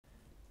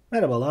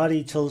Merhabalar,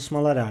 iyi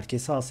çalışmalar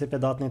herkese.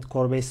 ASP.NET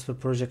Core Base ve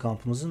Proje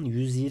kampımızın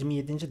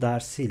 127.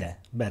 dersiyle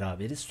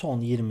beraberiz.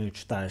 Son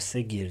 23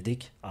 derse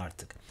girdik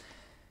artık.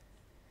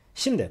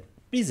 Şimdi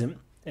bizim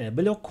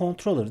Block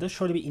Controller'da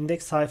şöyle bir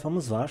indeks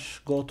sayfamız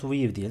var. Go to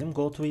View diyelim.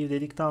 Go to View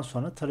dedikten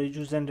sonra tarayıcı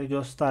üzerinde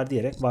göster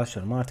diyerek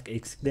başlıyorum. Artık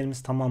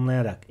eksiklerimizi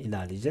tamamlayarak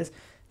ilerleyeceğiz.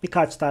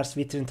 Birkaç ders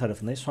vitrin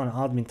tarafındayız. Sonra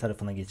admin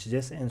tarafına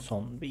geçeceğiz. En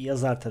son bir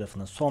yazar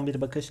tarafına son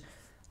bir bakış.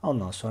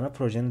 Ondan sonra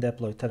projenin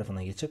deploy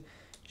tarafına geçip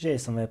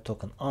JSON Web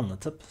Token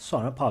anlatıp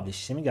sonra publish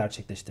işlemi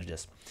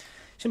gerçekleştireceğiz.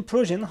 Şimdi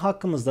projenin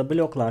hakkımızda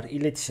bloklar,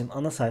 iletişim,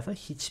 ana sayfa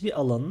hiçbir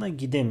alanına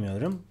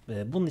gidemiyorum.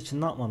 Bunun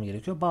için ne yapmam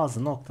gerekiyor?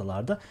 Bazı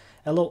noktalarda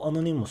Allow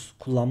Anonymous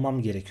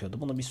kullanmam gerekiyordu.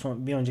 Bunu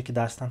bir önceki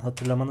dersten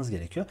hatırlamanız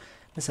gerekiyor.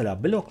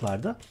 Mesela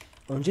bloklarda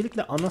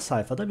öncelikle ana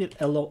sayfada bir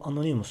Allow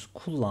Anonymous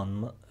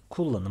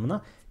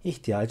kullanımına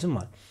ihtiyacım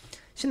var.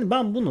 Şimdi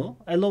ben bunu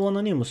Allow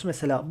Anonymous'u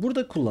mesela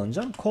burada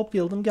kullanacağım.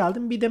 Kopyaladım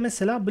geldim. Bir de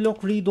mesela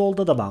Block Read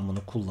All'da da ben bunu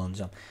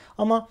kullanacağım.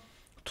 Ama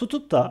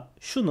tutup da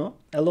şunu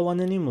Allow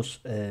Anonymous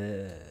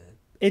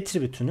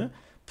attribute'ünü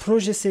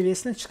proje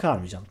seviyesine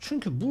çıkarmayacağım.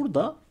 Çünkü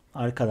burada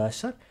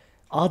arkadaşlar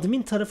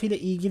admin tarafıyla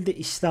ilgili de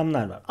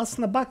işlemler var.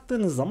 Aslında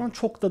baktığınız zaman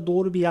çok da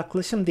doğru bir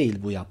yaklaşım değil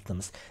bu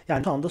yaptığımız.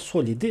 Yani şu anda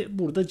Solid'i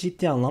burada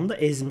ciddi anlamda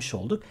ezmiş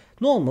olduk.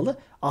 Ne olmalı?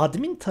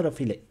 Admin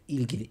tarafıyla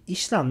ilgili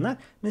işlemler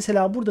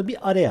mesela burada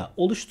bir araya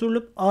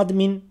oluşturulup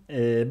admin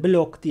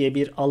block diye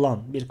bir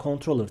alan, bir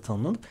controller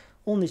tanımlanıp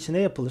onun içine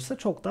yapılırsa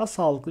çok daha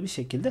sağlıklı bir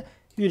şekilde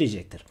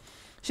yürüyecektir.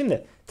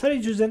 Şimdi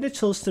tarayıcı üzerinde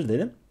çalıştır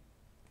dedim.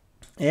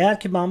 Eğer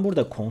ki ben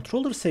burada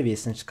controller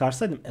seviyesine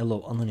çıkarsaydım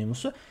Allow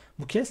Anonymous'u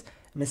bu kez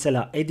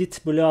mesela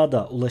edit bloğa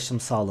da ulaşım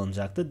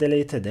sağlanacaktı.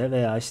 Delete'e de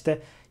veya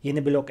işte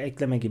yeni blok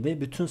ekleme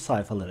gibi bütün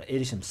sayfalara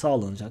erişim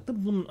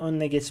sağlanacaktı. Bunun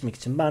önüne geçmek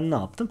için ben ne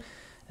yaptım?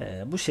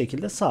 Bu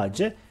şekilde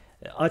sadece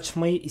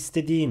açmayı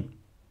istediğim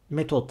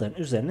metotların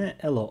üzerine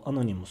Allow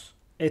Anonymous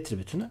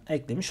attribute'ünü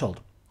eklemiş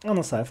oldum.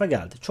 Ana sayfa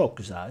geldi. Çok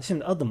güzel.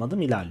 Şimdi adım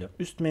adım ilerliyorum.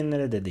 Üst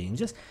menülere de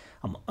değineceğiz.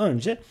 Ama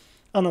önce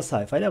ana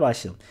sayfayla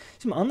başlayalım.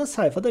 Şimdi ana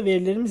sayfada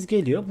verilerimiz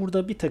geliyor.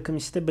 Burada bir takım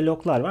işte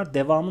bloklar var.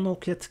 Devamını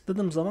okuya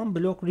tıkladığım zaman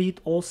Block Read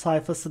All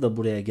sayfası da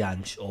buraya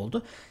gelmiş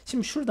oldu.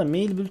 Şimdi şurada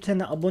mail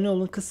bültenine abone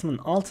olun kısmının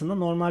altında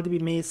normalde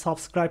bir mail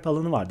subscribe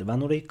alanı vardı.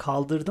 Ben orayı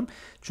kaldırdım.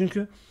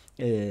 Çünkü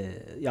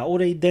ya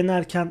orayı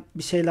denerken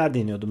bir şeyler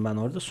deniyordum ben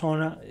orada.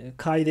 Sonra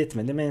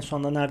kaydetmedim. En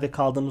sonunda nerede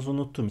kaldığımızı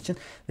unuttuğum için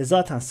ve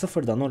zaten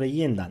sıfırdan orayı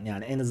yeniden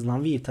yani en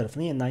azından view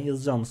tarafını yeniden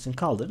yazacağımız için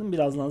kaldırdım.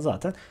 Birazdan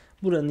zaten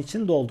buranın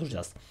için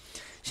dolduracağız.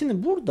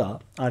 Şimdi burada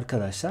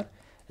arkadaşlar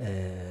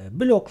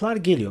bloklar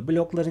geliyor.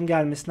 Blokların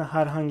gelmesine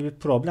herhangi bir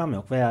problem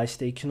yok. Veya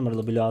işte 2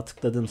 numaralı bloğa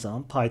tıkladığım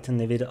zaman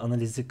Python'le veri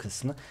analizi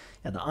kısmı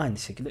ya da aynı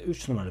şekilde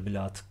 3 numaralı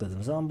bloğa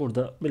tıkladığım zaman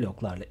burada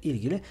bloklarla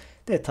ilgili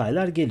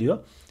detaylar geliyor.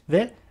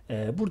 Ve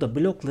burada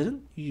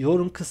blokların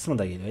yorum kısmı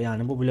da geliyor.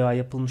 Yani bu bloğa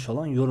yapılmış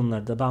olan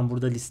yorumları da ben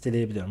burada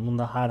listeleyebiliyorum.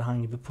 Bunda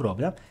herhangi bir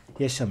problem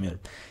yaşamıyorum.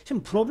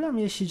 Şimdi problem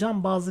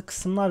yaşayacağım bazı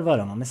kısımlar var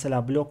ama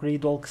mesela block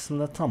read all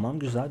kısmında tamam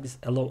güzel biz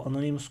allow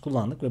anonymous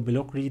kullandık ve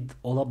block read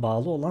all'a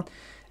bağlı olan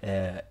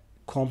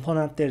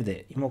komponentleri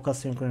de invoke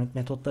asynkronik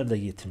metotları da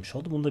getirmiş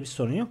oldu. Bunda bir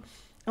sorun yok.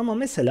 Ama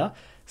mesela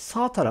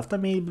sağ tarafta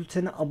mail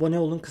bülteni abone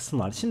olun kısmı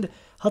var. Şimdi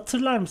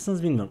hatırlar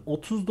mısınız bilmiyorum.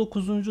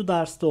 39.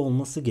 derste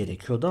olması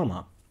gerekiyordu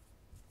ama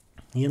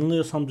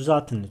yanılıyorsam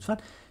düzeltin lütfen.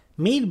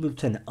 Mail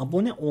bülteni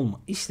abone olma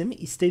işlemi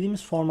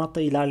istediğimiz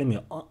formatta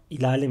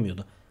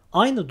ilerlemiyordu.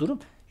 Aynı durum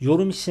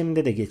yorum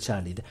işleminde de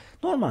geçerliydi.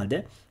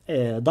 Normalde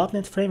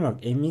 .NET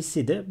Framework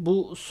MVC'de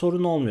bu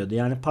sorun olmuyordu.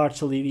 Yani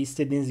parçalı view'i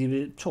istediğiniz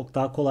gibi çok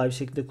daha kolay bir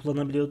şekilde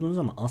kullanabiliyordunuz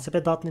ama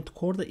ASP.NET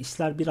Core'da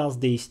işler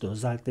biraz değişti.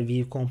 Özellikle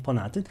view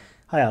komponentin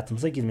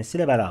hayatımıza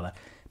girmesiyle beraber.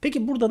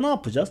 Peki burada ne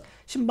yapacağız?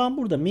 Şimdi ben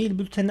burada mail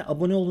bültenine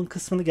abone olun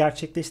kısmını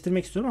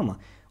gerçekleştirmek istiyorum ama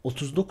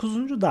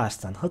 39.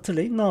 dersten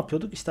hatırlayın ne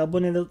yapıyorduk? İşte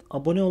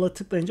abone ola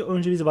tıklayınca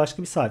önce bizi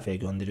başka bir sayfaya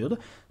gönderiyordu.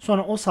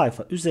 Sonra o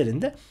sayfa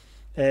üzerinde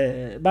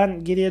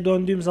ben geriye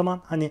döndüğüm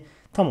zaman hani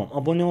tamam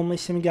abone olma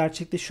işlemi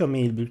gerçekleşiyor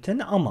mail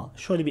bülteni ama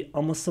şöyle bir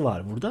aması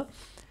var burada.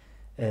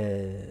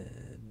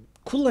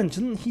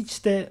 Kullanıcının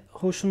hiç de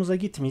hoşumuza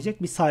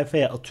gitmeyecek bir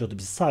sayfaya atıyordu.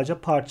 Bizi sadece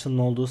parçanın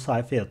olduğu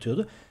sayfaya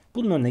atıyordu.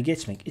 Bunun önüne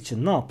geçmek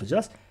için ne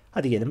yapacağız?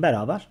 Hadi gelin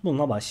beraber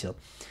bununla başlayalım.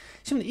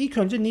 Şimdi ilk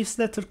önce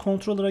Newsletter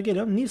Controller'a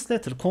geliyorum.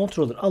 Newsletter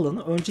Controller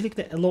alanı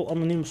öncelikle Allow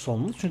Anonymous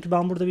olmalı. Çünkü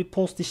ben burada bir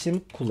post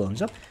işlemi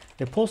kullanacağım.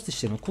 Ve post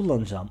işlemi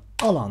kullanacağım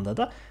alanda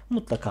da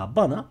mutlaka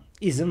bana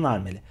izin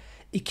vermeli.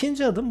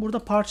 İkinci adım burada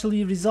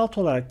partially result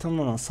olarak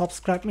tanımlanan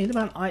subscribe mail'i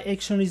ben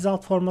iAction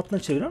result formatına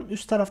çeviriyorum.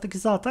 Üst taraftaki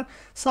zaten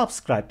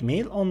subscribe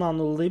mail. Ondan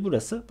dolayı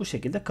burası bu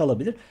şekilde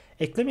kalabilir.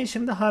 Ekleme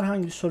işleminde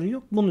herhangi bir sorun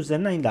yok. Bunun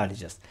üzerinden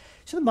ilerleyeceğiz.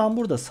 Şimdi ben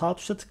burada sağ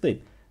tuşa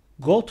tıklayıp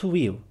Go to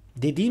View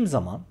dediğim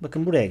zaman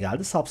bakın buraya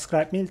geldi.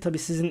 Subscribe mail tabi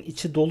sizin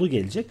içi dolu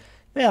gelecek.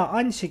 Veya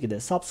aynı şekilde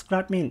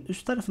subscribe mail'in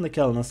üst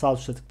tarafındaki alana sağ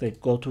tuşa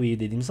tıklayıp Go to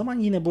View dediğim zaman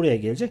yine buraya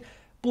gelecek.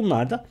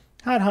 Bunlarda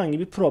herhangi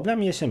bir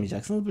problem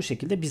yaşamayacaksınız. Bu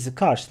şekilde bizi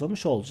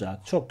karşılamış olacak.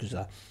 Çok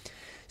güzel.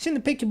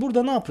 Şimdi peki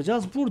burada ne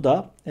yapacağız?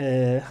 Burada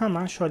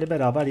hemen şöyle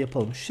beraber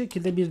yapalım. Şu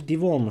şekilde bir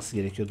div olması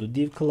gerekiyordu.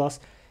 Div class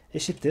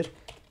eşittir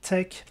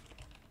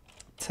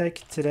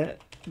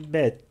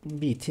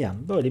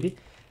btm böyle bir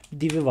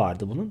div'i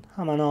vardı bunun.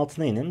 Hemen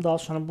altına inelim. Daha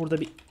sonra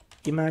burada bir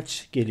image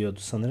geliyordu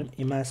sanırım.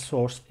 Image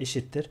source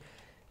eşittir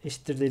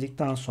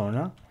dedikten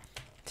sonra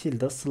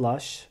tilde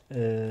slash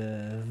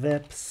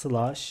web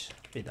slash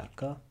bir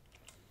dakika.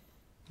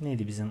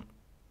 Neydi bizim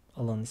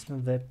alan ismi?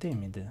 Web değil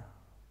miydi?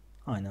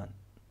 Aynen.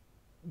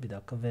 Bir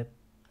dakika, web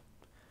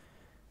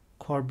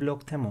core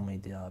block tema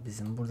mıydı ya?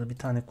 Bizim burada bir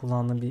tane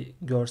kullandığım bir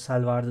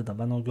görsel vardı da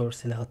ben o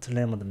görseli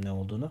hatırlayamadım ne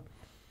olduğunu.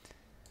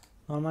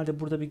 Normalde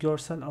burada bir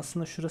görsel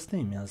aslında şurası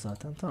değil mi ya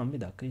zaten? Tamam,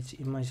 bir dakika, hiç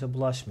imaja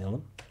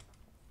bulaşmayalım.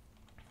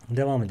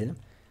 Devam edelim.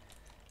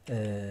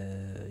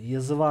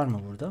 Yazı var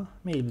mı burada?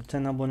 Mail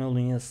bültenine abone olun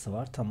yazısı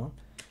var. Tamam.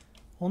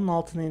 Onun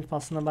altına inip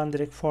aslında ben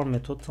direkt form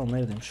metodu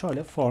tanımlayabilirim.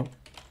 Şöyle form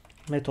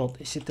metod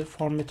eşittir.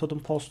 Form metodun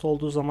post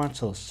olduğu zaman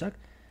çalışacak.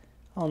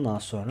 Ondan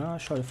sonra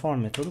şöyle form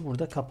metodu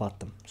burada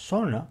kapattım.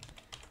 Sonra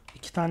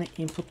iki tane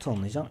input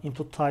tanımlayacağım.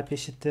 Input type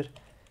eşittir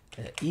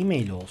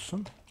e-mail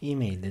olsun.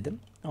 E-mail dedim.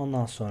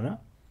 Ondan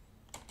sonra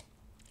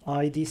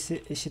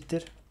id'si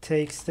eşittir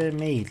txt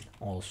mail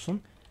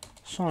olsun.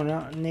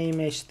 Sonra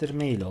name eşittir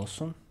mail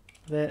olsun.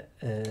 Ve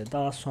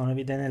daha sonra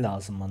bir de ne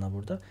lazım bana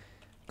burada?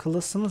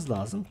 Class'ımız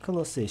lazım.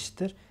 Class'ı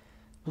eşittir.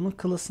 Bunun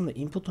class'ında,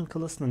 input'un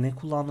class'ında ne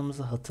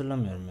kullandığımızı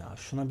hatırlamıyorum ya.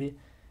 Şuna bir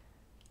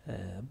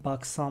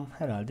baksam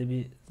herhalde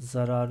bir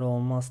zararı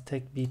olmaz.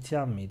 Tek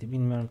btm miydi?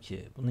 Bilmiyorum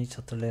ki. Bunu hiç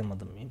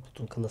hatırlayamadım.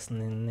 Input'un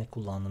class'ında ne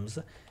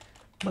kullandığımızı.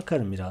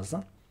 Bakarım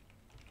birazdan.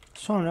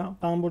 Sonra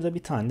ben burada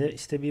bir tane de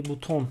işte bir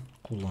buton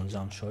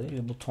kullanacağım. Şöyle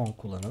bir buton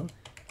kullanalım.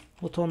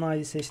 Buton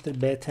id'si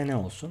eşittir btn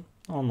olsun.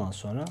 Ondan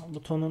sonra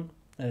butonun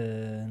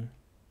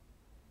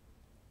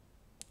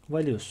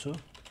value'su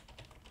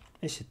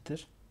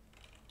eşittir.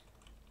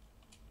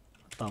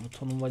 Hatta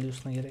butonun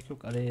value'suna gerek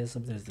yok. Araya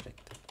yazabiliriz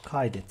direkt.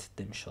 Kaydet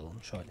demiş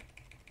olalım. Şöyle.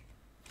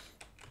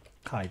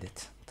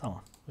 Kaydet.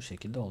 Tamam. Bu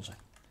şekilde olacak.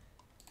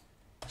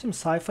 Şimdi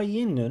sayfayı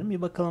yeniliyorum.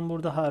 Bir bakalım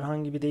burada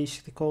herhangi bir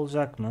değişiklik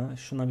olacak mı?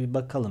 Şuna bir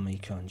bakalım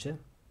ilk önce.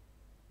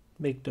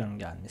 Bekliyorum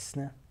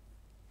gelmesini.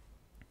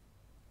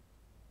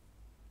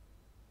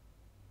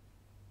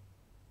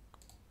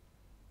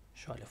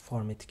 Şöyle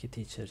form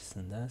etiketi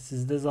içerisinde.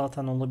 Sizde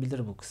zaten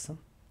olabilir bu kısım.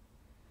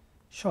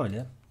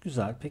 Şöyle.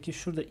 Güzel. Peki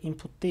şurada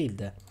input değil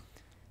de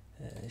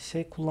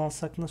şey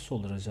kullansak nasıl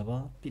olur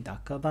acaba? Bir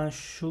dakika. Ben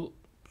şu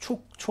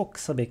çok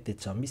kısa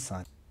bekleteceğim. Bir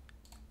saniye.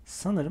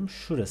 Sanırım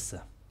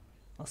şurası.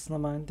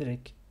 Aslında ben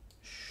direkt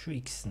şu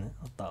ikisini,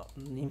 hatta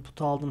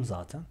input'u aldım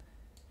zaten.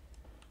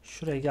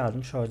 Şuraya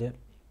geldim. Şöyle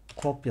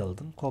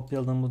kopyaladım.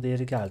 Kopyaladım, bu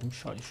değeri geldim.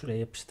 Şöyle şuraya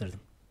yapıştırdım.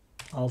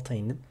 Alta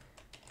indim.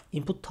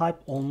 Input type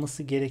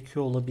olması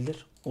gerekiyor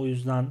olabilir. O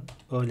yüzden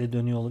öyle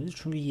dönüyor olabilir.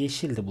 Çünkü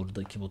yeşildi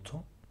buradaki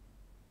buton.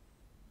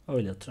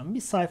 Öyle hatırlıyorum.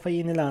 Bir sayfa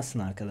yenilensin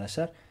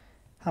arkadaşlar.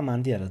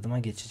 Hemen diğer adıma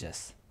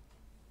geçeceğiz.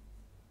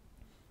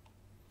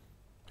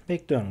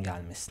 Bekliyorum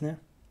gelmesini.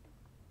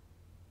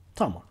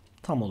 Tamam.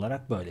 Tam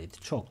olarak böyleydi.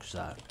 Çok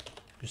güzel.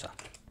 Güzel.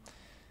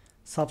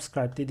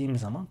 Subscribe dediğim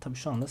zaman tabii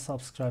şu anda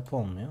subscribe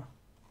olmuyor.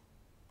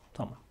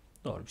 Tamam.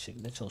 Doğru bir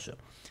şekilde çalışıyor.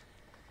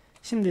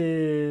 Şimdi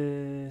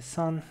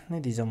sen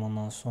ne diyeceğim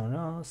ondan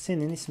sonra?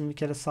 Senin ismin bir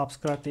kere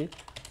subscribe değil,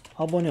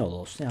 abone ol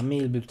olsun. Yani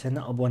mail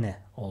bültenine abone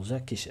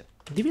olacak kişi.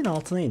 Dibin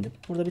altına indim.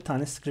 Burada bir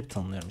tane script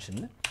tanımlıyorum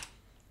şimdi.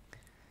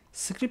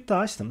 Script'i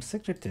açtım.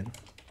 Script'in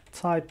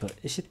type'ı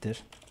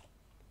eşittir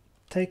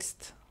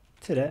text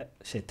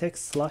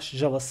slash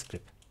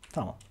javascript.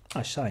 Tamam.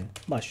 Aşağı in.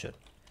 Başlıyorum.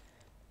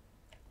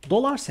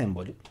 Dolar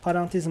sembolü.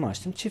 Parantezimi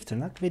açtım. Çift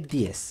tırnak ve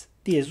diyez.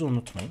 Diyezi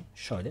unutmayın.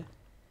 Şöyle.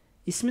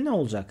 İsmi ne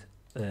olacak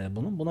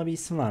bunun? Buna bir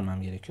isim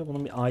vermem gerekiyor.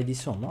 Bunun bir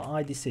id'si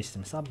olmalı. ID'si işte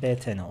mesela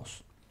btn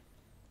olsun.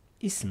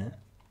 İsmi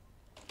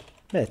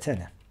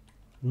btn.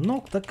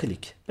 Nokta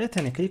click.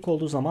 Btn click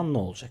olduğu zaman ne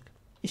olacak?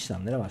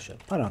 İşlemlere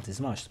başlıyorum.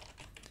 Parantezimi açtım.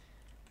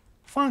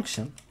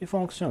 Function. Bir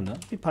fonksiyonda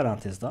bir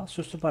parantez daha.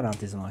 Süslü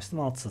parantezimi açtım.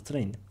 Alt satıra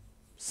indim.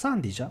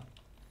 Sen diyeceğim.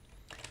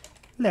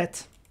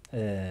 Let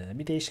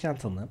bir değişken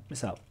tanımı.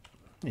 Mesela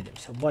ne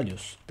demiş?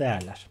 Values.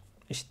 Değerler.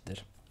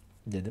 Eşittir.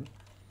 Dedim.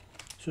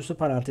 Süslü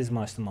parantezimi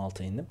açtım.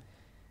 Alta indim.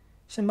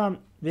 Şimdi ben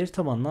veri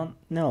tabanından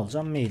ne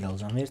alacağım? Mail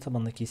alacağım. Veri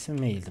tabanındaki isim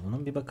maildi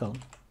bunun. Bir bakalım.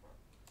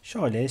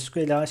 Şöyle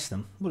SQL'i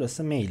açtım.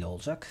 Burası mail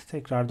olacak.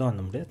 Tekrar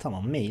döndüm buraya.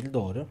 Tamam, mail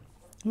doğru.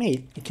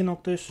 Mail 2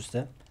 nokta üst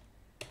üste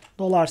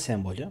dolar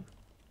sembolü.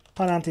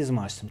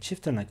 Parantezimi açtım.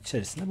 Çift tırnak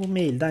içerisinde bu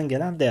mailden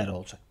gelen değer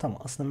olacak.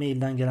 Tamam, aslında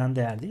mailden gelen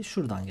değer değil.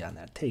 Şuradan gelen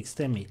değer. Txt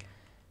mail.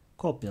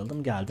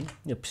 Kopyaladım, geldim,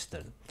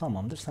 yapıştırdım.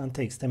 Tamamdır. Sen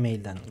txt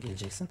mailden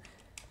geleceksin.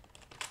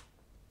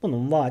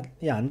 Bunun val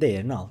yani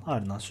değerini al.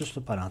 Ardından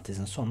süslü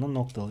parantezin sonuna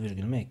noktalı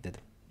virgülümü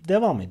ekledim.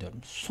 Devam ediyorum.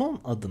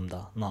 Son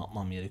adımda ne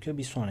yapmam gerekiyor?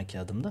 Bir sonraki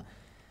adımda.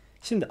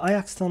 Şimdi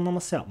Ajax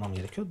tanımlaması yapmam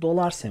gerekiyor.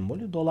 Dolar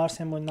sembolü. Dolar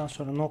sembolünden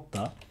sonra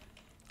nokta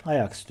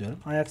Ajax diyorum.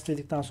 Ajax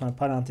dedikten sonra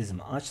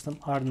parantezimi açtım.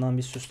 Ardından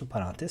bir süslü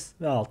parantez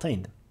ve alta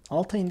indim.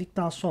 Alta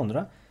indikten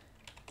sonra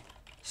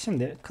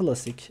şimdi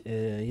klasik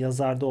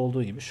yazarda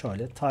olduğu gibi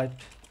şöyle type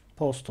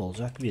post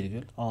olacak,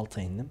 virgül,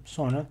 alta indim.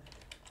 Sonra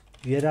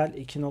URL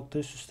 2 nokta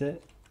üst üste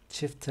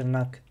çift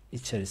tırnak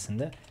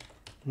içerisinde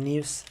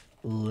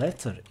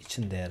newsletter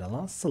içinde yer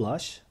alan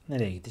slash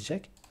nereye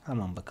gidecek?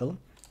 Hemen bakalım.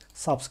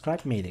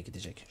 Subscribe mail'e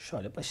gidecek.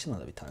 Şöyle başına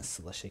da bir tane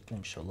slash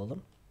eklemiş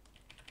olalım.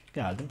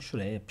 Geldim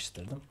şuraya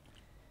yapıştırdım.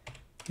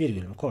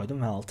 Virgülümü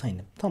koydum ve alta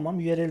indim. Tamam,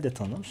 URL'i de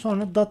tanıdım.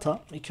 Sonra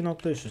data 2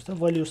 nokta üst üste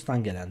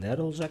values'tan gelen değer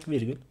olacak.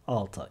 Virgül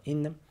alta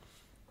indim.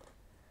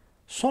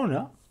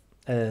 Sonra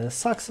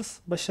success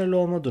başarılı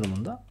olma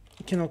durumunda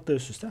 2 nokta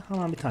üst üste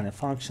hemen bir tane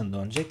function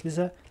dönecek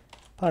bize.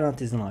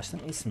 Parantezimi açtım.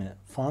 İsmi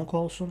func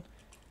olsun.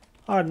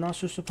 Ardından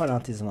süslü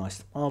parantezimi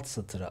açtım. Alt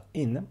satıra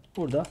indim.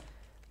 Burada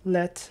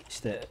let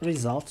işte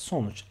result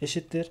sonuç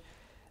eşittir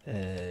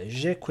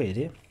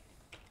jQuery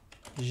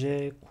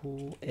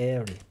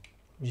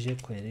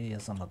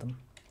yazamadım.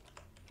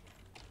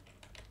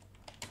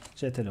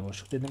 CTRL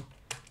boşluk dedim.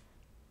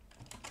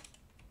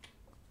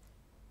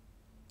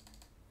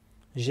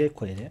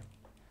 jQuery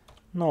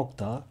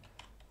nokta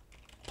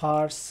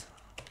parse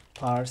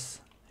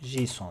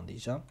JSON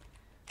diyeceğim.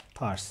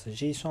 Parse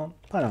JSON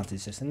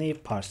parantez içerisinde neyi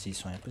parse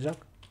JSON yapacak?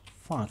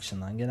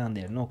 Function'dan gelen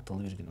değeri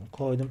noktalı virgülümü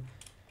koydum.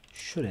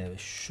 Şuraya ve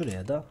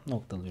şuraya da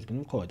noktalı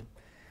virgülümü koydum.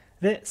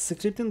 Ve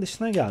script'in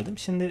dışına geldim.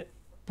 Şimdi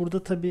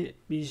burada tabi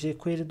bir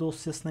jQuery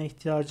dosyasına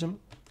ihtiyacım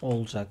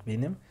olacak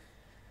benim.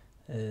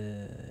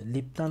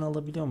 Lib'den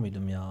alabiliyor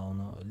muydum ya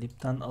onu?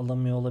 Lib'den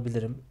alamıyor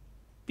olabilirim.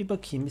 Bir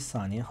bakayım bir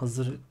saniye.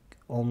 Hazır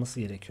olması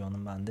gerekiyor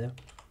onun bende.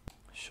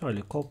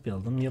 Şöyle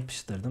kopyaladım,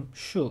 yapıştırdım.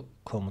 Şu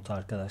komut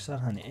arkadaşlar.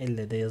 Hani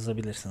elle de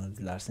yazabilirsiniz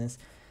dilerseniz.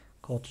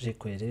 Code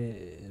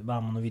jQuery.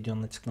 Ben bunu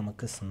videonun açıklama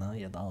kısmına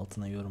ya da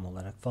altına yorum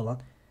olarak falan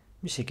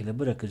bir şekilde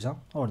bırakacağım.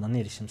 Oradan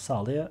erişim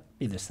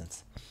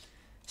sağlayabilirsiniz.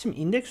 Şimdi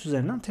indeks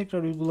üzerinden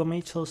tekrar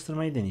uygulamayı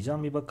çalıştırmayı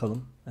deneyeceğim. Bir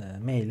bakalım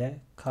maile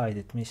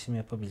kaydetme işlemi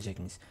yapabilecek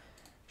miyiz?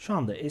 Şu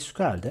anda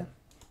SQL'de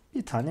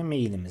bir tane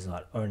mailimiz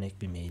var.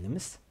 Örnek bir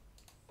mailimiz.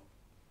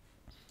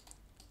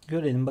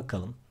 Görelim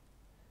bakalım.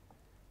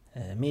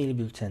 Mail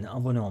bülteni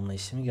abone olma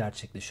işlemi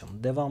gerçekleşiyor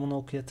mu? Devamını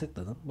okuya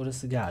tıkladım.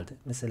 Burası geldi.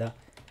 Mesela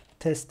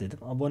test dedim.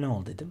 Abone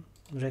ol dedim.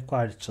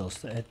 Required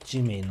çalıştı.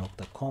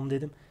 @gmail.com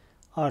dedim.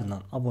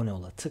 Ardından abone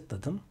ola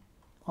tıkladım.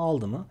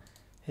 Aldı mı?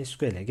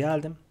 SQL'e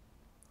geldim.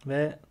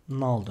 Ve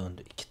null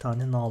döndü. 2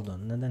 tane null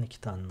döndü. Neden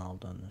 2 tane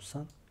null döndün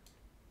sen?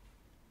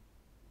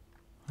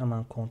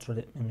 Hemen kontrol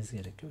etmemiz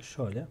gerekiyor.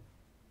 Şöyle.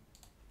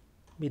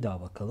 Bir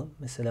daha bakalım.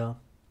 Mesela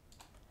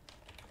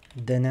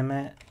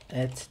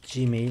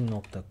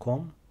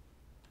deneme@gmail.com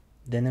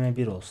deneme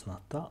 1 olsun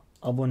hatta.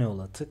 Abone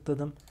ola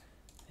tıkladım.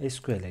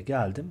 SQL'e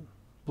geldim.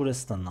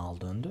 Burası da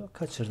null döndü.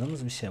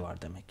 Kaçırdığımız bir şey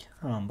var demek.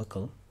 Hemen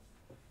bakalım.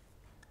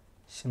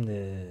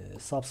 Şimdi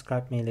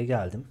subscribe mail'e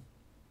geldim.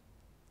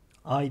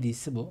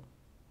 ID'si bu.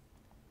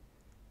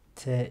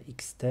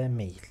 txt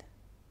mail.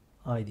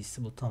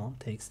 ID'si bu, tamam.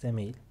 txt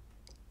mail.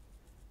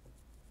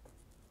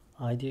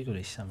 ID'ye göre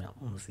işlem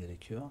yapmamız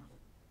gerekiyor.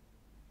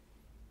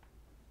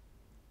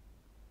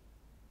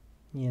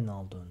 Niye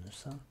null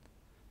döndürsen?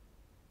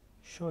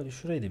 Şöyle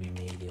şuraya da bir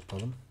mail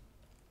yapalım.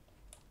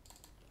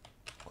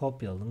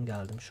 Kopyaladım,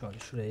 geldim şöyle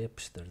şuraya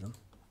yapıştırdım.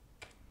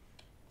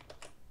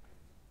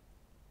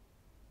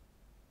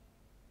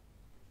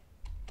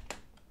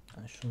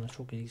 Yani şununla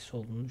çok ilgisi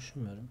olduğunu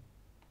düşünmüyorum.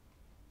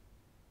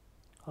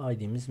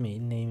 ID'miz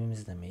mail,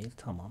 name'imiz de mail,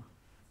 tamam.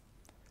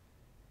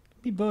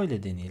 Bir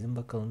böyle deneyelim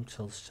bakalım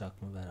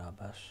çalışacak mı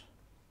beraber.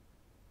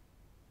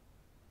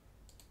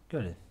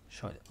 Görelim.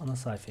 Şöyle ana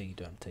sayfaya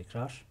gidiyorum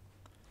tekrar.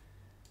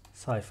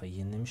 Sayfayı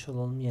yenilemiş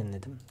olalım.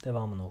 Yeniledim.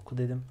 Devamını oku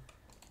dedim.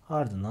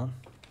 Ardından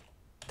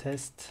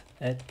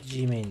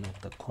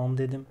test@gmail.com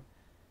dedim.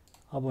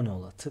 Abone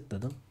ola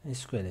tıkladım.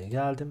 SQL'e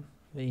geldim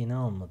ve yine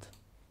almadı.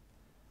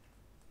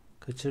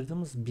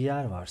 Kaçırdığımız bir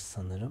yer var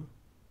sanırım.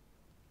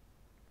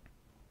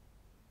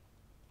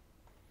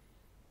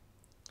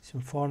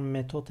 Şimdi form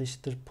metot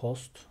eşittir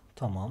post.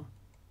 Tamam.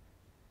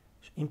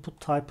 Şu input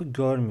type'ı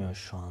görmüyor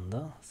şu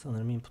anda.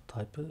 Sanırım input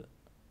type'ı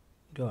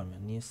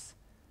görmüyor.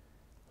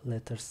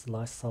 Newsletter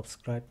 /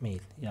 subscribe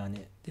mail.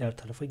 Yani diğer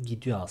tarafa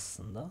gidiyor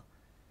aslında.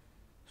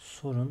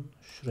 Sorun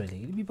şurayla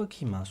ilgili. Bir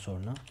bakayım ben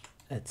soruna.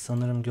 Evet,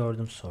 sanırım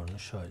gördüm sorunu.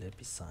 Şöyle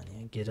bir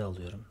saniye geri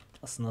alıyorum.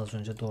 Aslında az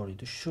önce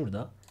doğruydu.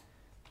 Şurada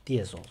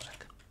diyez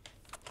olacak.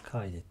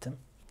 Kaydettim.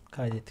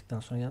 Kaydettikten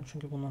sonra geldim.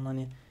 Çünkü bunun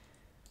hani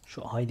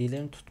şu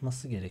ID'lerin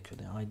tutması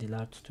gerekiyordu. Yani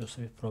ID'ler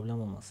tutuyorsa bir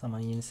problem olmaz. Hemen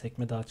yeni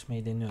sekmede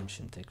açmayı deniyorum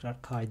şimdi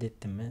tekrar.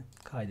 Kaydettim mi?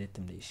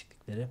 Kaydettim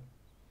değişiklikleri.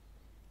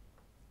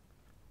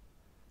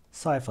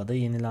 Sayfada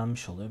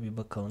yenilenmiş oluyor. Bir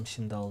bakalım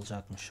şimdi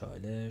alacak mı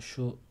şöyle.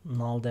 Şu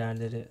null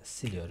değerleri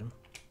siliyorum.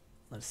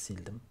 Bunları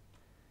sildim.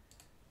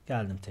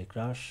 Geldim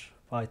tekrar.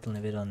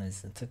 Python veri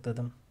analizine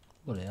tıkladım.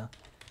 Buraya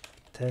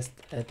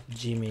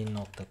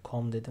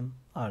test@gmail.com dedim.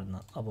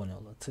 Ardından abone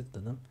ola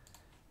tıkladım.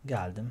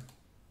 Geldim.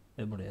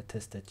 Ve buraya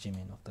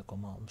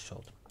test@gmail.com'u almış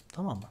oldum.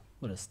 Tamam mı?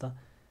 Burası da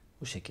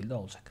bu şekilde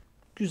olacak.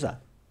 Güzel.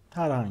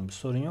 Herhangi bir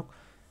sorun yok.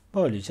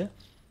 Böylece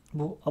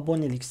bu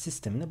abonelik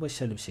sistemini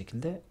başarılı bir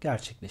şekilde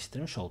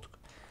gerçekleştirmiş olduk.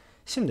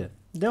 Şimdi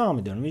devam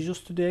ediyorum. Visual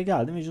Studio'ya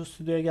geldim. Visual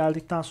Studio'ya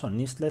geldikten sonra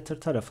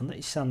newsletter tarafında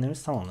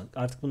işlemlerimizi tamamladık.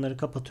 Artık bunları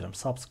kapatıyorum.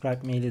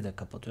 Subscribe mail'i de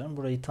kapatıyorum.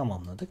 Burayı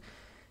tamamladık.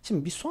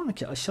 Şimdi bir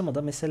sonraki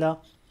aşamada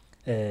mesela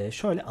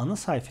Şöyle ana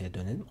sayfaya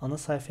dönelim. Ana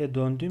sayfaya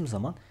döndüğüm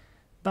zaman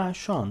ben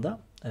şu anda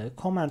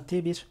comment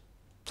diye bir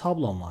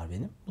tablom var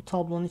benim. Bu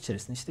tablonun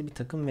içerisinde işte bir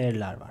takım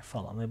veriler var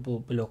falan ve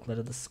bu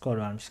bloklara da skor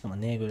vermiştik ama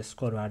neye göre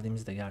skor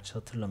verdiğimizi de gerçi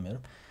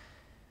hatırlamıyorum.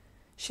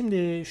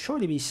 Şimdi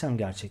şöyle bir işlem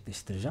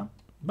gerçekleştireceğim.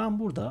 Ben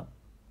burada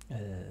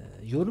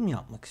yorum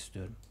yapmak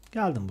istiyorum.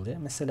 Geldim buraya.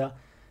 Mesela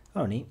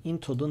örneğin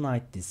Into the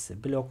Night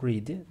dizisi. Block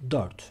read'i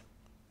 4.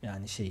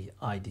 Yani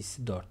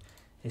ID'si 4.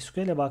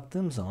 SQL'e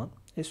baktığım zaman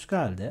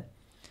SQL'de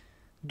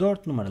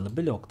 4 numaralı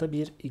blokta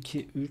 1,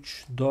 2,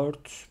 3,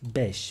 4,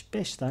 5.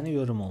 5 tane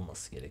yorum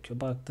olması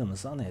gerekiyor. Baktığımız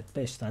zaman evet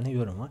 5 tane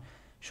yorum var.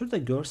 Şurada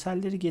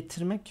görselleri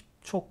getirmek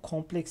çok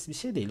kompleks bir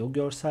şey değil. O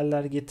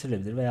görseller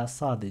getirilebilir veya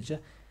sadece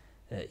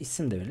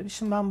isim de verilebilir.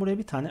 Şimdi ben buraya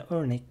bir tane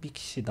örnek bir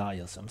kişi daha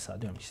yazıyorum.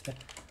 Mesela diyorum işte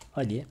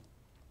Ali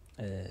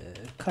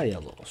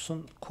Kayalı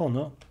olsun.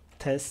 Konu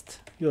test,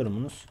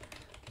 yorumunuz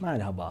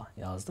merhaba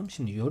yazdım.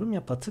 Şimdi yorum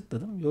yapa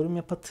tıkladım. Yorum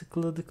yapa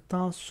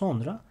tıkladıktan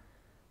sonra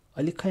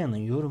Ali Kaya'nın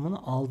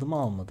yorumunu aldı mı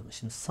almadı mı?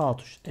 Şimdi sağ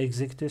tuş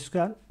Execute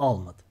SQL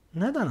almadı.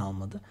 Neden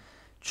almadı?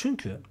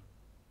 Çünkü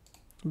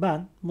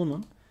ben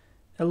bunun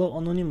Hello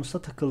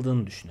Anonymous'a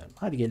takıldığını düşünüyorum.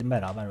 Hadi gelin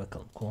beraber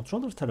bakalım.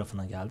 Controller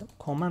tarafına geldim.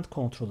 Command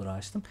Controller'ı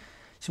açtım.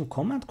 Şimdi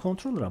Command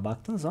Controller'a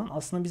baktığınız zaman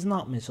aslında biz ne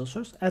yapmaya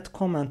çalışıyoruz? Add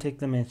Comment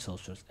eklemeye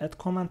çalışıyoruz. Add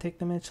Comment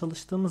eklemeye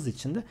çalıştığımız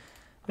için de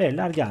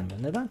veriler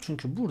gelmiyor. Neden?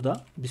 Çünkü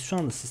burada biz şu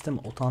anda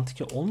sisteme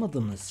otantike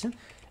olmadığımız için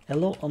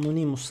Hello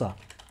Anonymous'a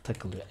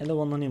takılıyor.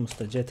 Hello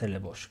Anonymous'ta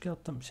ctrl boşluk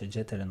yaptım.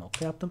 Ctrl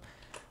nokta yaptım.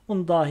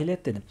 Bunu dahil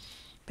et dedim.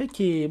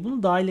 Peki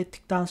bunu dahil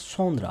ettikten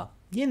sonra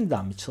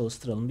yeniden bir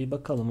çalıştıralım. Bir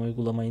bakalım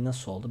uygulamayı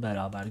nasıl oldu.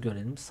 Beraber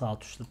görelim. Sağ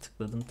tuşla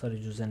tıkladım.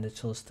 Tarayıcı üzerinde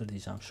çalıştır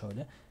diyeceğim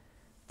şöyle.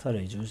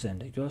 Tarayıcı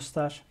üzerinde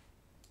göster.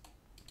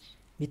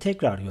 Bir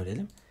tekrar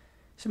görelim.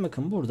 Şimdi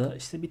bakın burada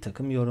işte bir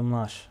takım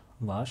yorumlar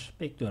var.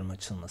 Bekliyorum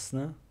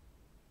açılmasını.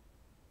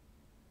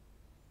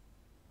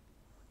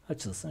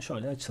 Açılsın.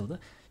 Şöyle açıldı.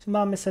 Şimdi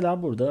ben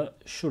mesela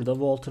şurada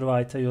Walter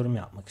White'a yorum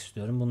yapmak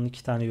istiyorum. Bunun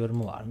 2 tane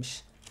yorumu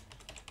varmış.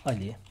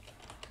 Ali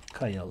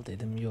Kayalı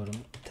dedim. Yorum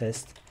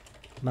test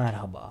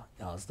merhaba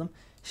yazdım.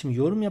 Şimdi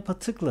yorum yapa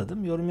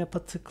tıkladım. Yorum yapa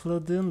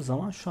tıkladığım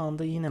zaman şu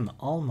anda yine mi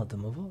almadı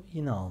mı bu?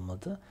 Yine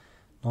almadı.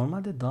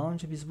 Normalde daha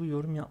önce biz bu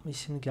yorum yapma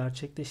işini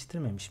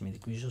gerçekleştirmemiş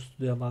miydik? Visual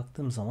Studio'ya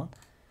baktığım zaman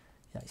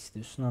ya işte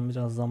üstünden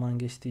biraz zaman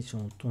geçtiği için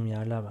unuttuğum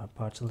yerler var.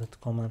 Parçalı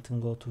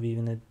Comment'in Go to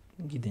View'ine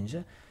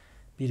gidince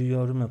bir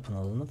yorum yapın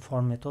alanı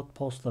for method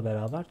post'la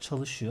beraber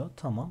çalışıyor.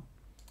 Tamam.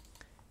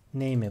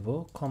 Name'i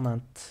bu.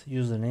 Comment,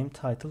 username,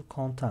 title,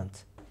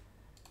 content.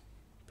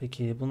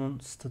 Peki bunun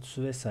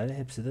statüsü vesaire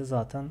hepsi de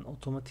zaten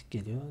otomatik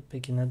geliyor.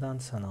 Peki neden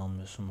sen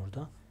almıyorsun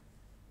burada?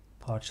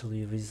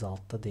 Partially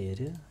result'ta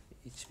değeri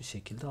hiçbir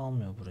şekilde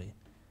almıyor burayı.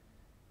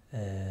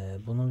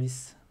 Bunu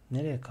biz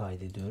nereye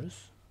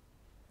kaydediyoruz?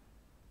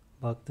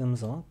 Baktığımız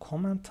zaman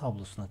comment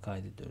tablosuna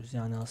kaydediyoruz.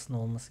 Yani aslında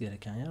olması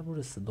gereken yer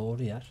burası.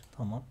 Doğru yer.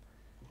 Tamam.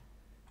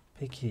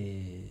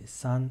 Peki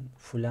sen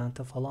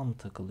Fluent'e falan mı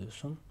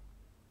takılıyorsun?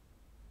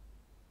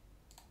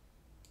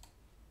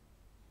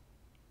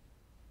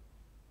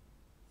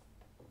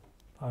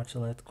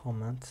 Parçalı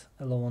comment.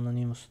 Allow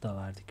Anonymous'u da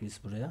verdik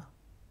biz buraya.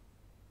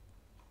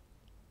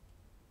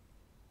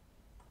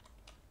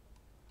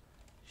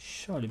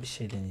 Şöyle bir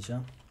şey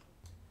deneyeceğim.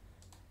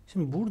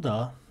 Şimdi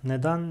burada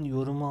neden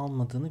yorumu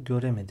almadığını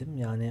göremedim.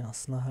 Yani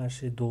aslında her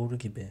şey doğru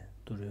gibi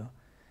duruyor.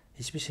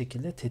 Hiçbir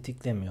şekilde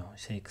tetiklemiyor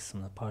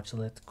kısmını.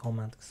 Parçalı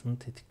comment kısmını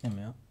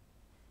tetiklemiyor.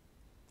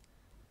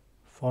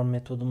 Form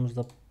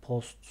metodumuzda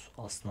post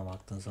aslına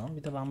baktığınız zaman.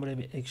 Bir de ben buraya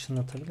bir action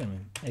atabilir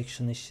miyim?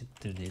 Action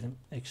eşittir diyelim.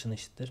 Action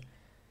eşittir.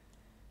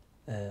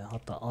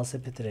 Hatta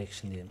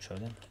asp-action diyelim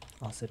şöyle.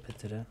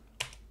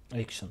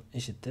 asp-action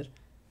eşittir.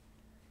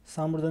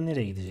 Sen burada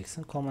nereye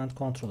gideceksin? Command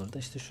Controller'da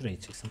işte şuraya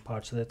gideceksin.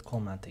 Parçalı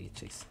comment'e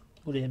gideceksin.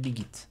 Buraya bir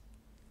git.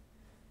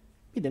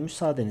 Bir de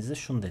müsaadenizle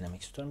şunu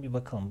denemek istiyorum. Bir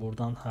bakalım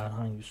buradan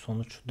herhangi bir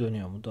sonuç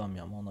dönüyor mu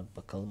dönmüyor mu ona bir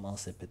bakalım.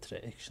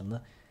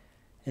 asp-action'da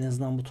en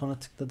azından butona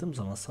tıkladığım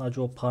zaman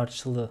sadece o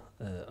parçalı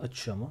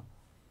açıyor mu?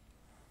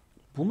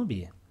 Bunu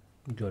bir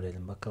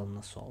görelim bakalım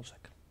nasıl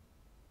olacak.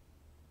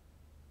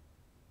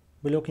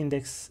 Blok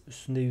index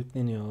üstünde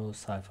yükleniyor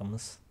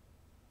sayfamız.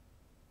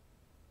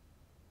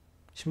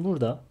 Şimdi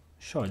burada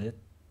şöyle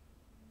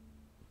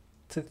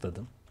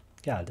tıkladım.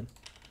 Geldim.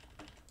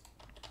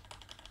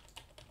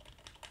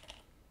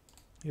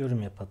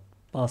 Yorum yapa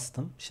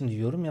bastım. Şimdi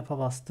yorum yapa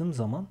bastığım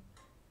zaman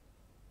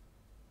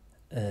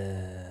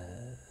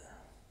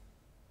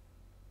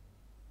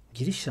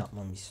giriş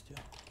yapmamı istiyor.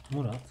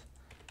 Murat.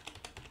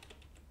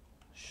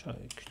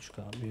 Şöyle küçük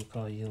A, büyük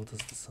A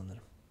yıldızlı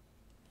sanırım.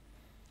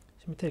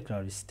 Şimdi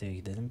tekrar bir siteye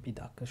gidelim. Bir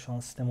dakika. Şu an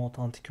sisteme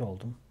otantike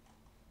oldum.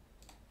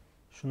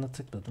 Şuna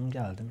tıkladım.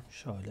 Geldim.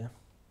 Şöyle.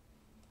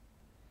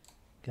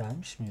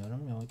 Gelmiş mi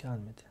yorum? Yok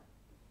gelmedi.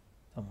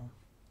 Tamam.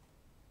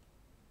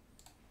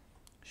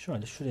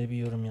 Şöyle şuraya bir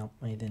yorum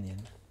yapmayı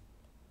deneyelim.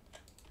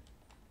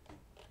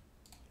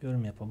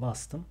 Yorum yapa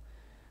bastım.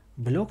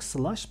 Block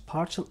 /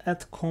 partial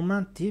add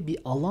comment diye bir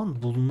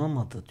alan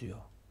bulunamadı diyor.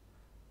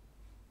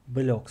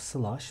 block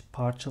slash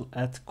partial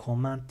add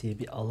comment diye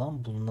bir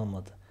alan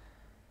bulunamadı.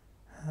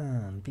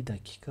 Bir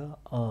dakika.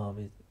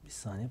 Bir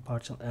saniye.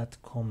 Partial add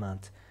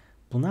comment.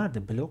 Bu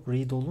nerede? Block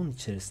read all'un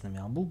içerisinde mi?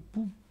 Yani bu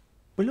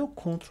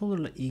block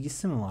controller'la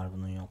ilgisi mi var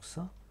bunun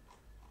yoksa?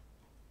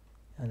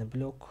 Yani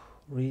block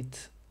read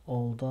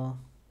all'da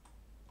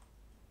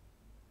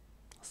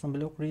aslında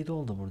block read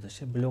all da burada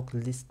block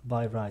list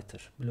by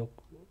writer. Block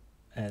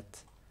add.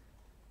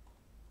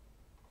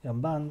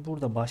 Yani ben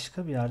burada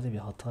başka bir yerde bir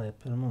hata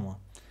yapıyorum ama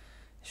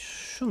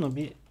şunu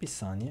bir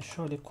saniye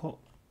şöyle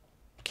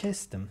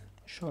kestim.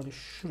 Şöyle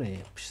şuraya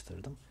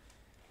yapıştırdım.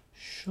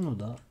 Şunu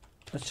da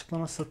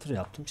açıklama satırı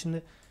yaptım.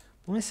 Şimdi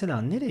bu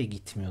mesela nereye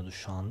gitmiyordu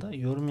şu anda?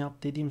 Yorum yap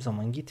dediğim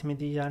zaman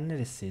gitmediği yer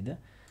neresiydi?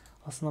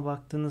 Aslında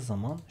baktığınız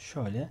zaman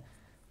şöyle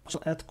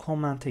partial add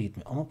comment'e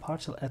gitmiyor. Ama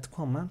partial add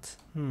comment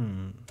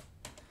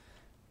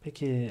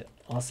peki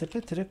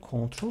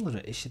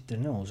ASP-controller'ı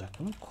eşittir ne olacak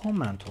bunun?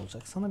 Comment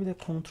olacak. Sana bir de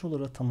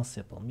controller ataması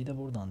yapalım. Bir de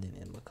buradan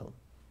deneyelim bakalım.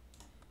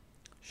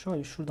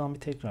 Şöyle şuradan bir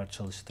tekrar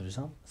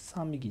çalıştıracağım.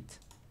 Sen bir git.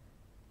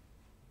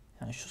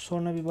 Yani şu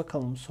soruna bir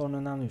bakalım. Sorun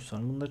önemli bir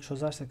sorun. Bunu da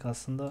çözersek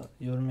aslında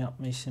yorum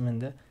yapma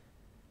işleminde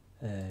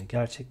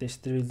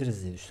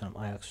gerçekleştirebiliriz diye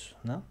düşünüyorum Ajax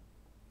üstünden.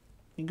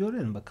 Bir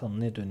görelim bakalım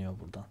ne dönüyor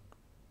buradan.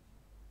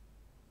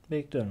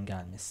 Bekliyorum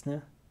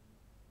gelmesini.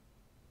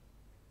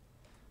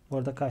 Bu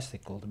arada kaç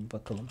dakika oldu bir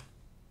bakalım.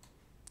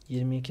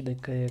 22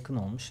 dakikaya yakın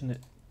olmuş. Şimdi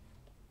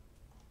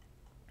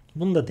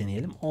bunu da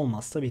deneyelim.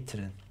 Olmazsa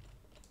bitirin.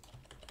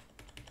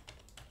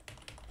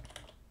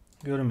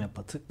 Yorum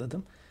yapa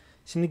tıkladım.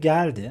 Şimdi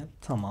geldi.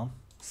 Tamam.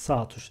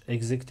 Sağ tuş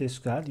Execute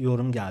SQL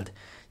yorum geldi.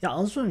 Ya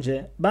az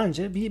önce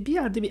bence bir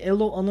yerde bir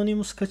Hello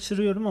Anonymous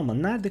kaçırıyorum ama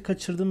nerede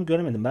kaçırdığımı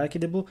göremedim.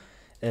 Belki de bu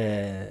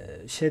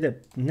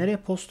nereye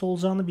post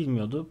olacağını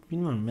bilmiyordu.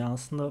 Bilmiyorum ya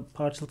aslında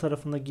partial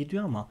tarafında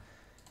gidiyor ama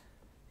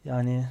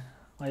yani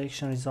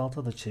action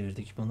result'a da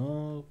çevirdik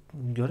bunu.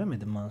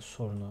 Göremedim ben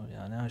sorunu.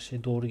 Yani her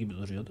şey doğru gibi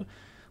duruyordu.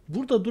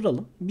 Burada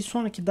duralım. Bir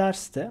sonraki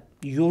derste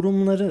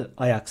yorumları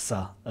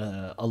Ajax'a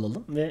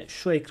alalım ve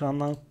şu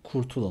ekrandan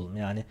kurtulalım.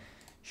 Yani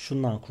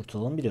şundan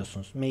kurtulalım.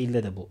 Biliyorsunuz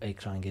mailde de bu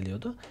ekran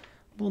geliyordu.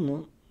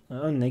 Bunun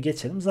önüne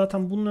geçelim.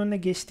 Zaten bunun önüne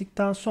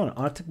geçtikten sonra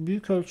artık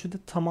büyük ölçüde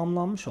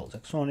tamamlanmış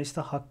olacak. Sonra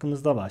işte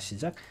hakkımızda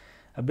başlayacak.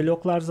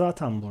 Bloklar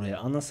zaten buraya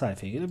ana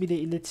sayfaya geliyor. Bir de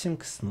iletişim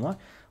kısmı var.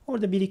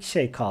 Orada bir iki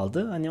şey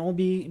kaldı. Hani o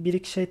bir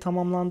iki şey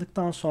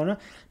tamamlandıktan sonra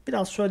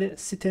biraz şöyle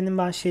sitenin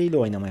ben şeyiyle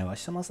oynamaya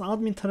başladım. Aslında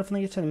admin tarafına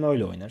geçelim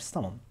öyle oynarız.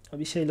 Tamam.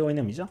 Bir şeyle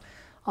oynamayacağım.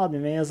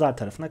 Admin ve yazar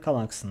tarafına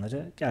kalan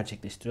kısımları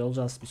gerçekleştiriyor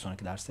olacağız. Bir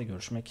sonraki derste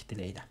görüşmek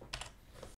dileğiyle.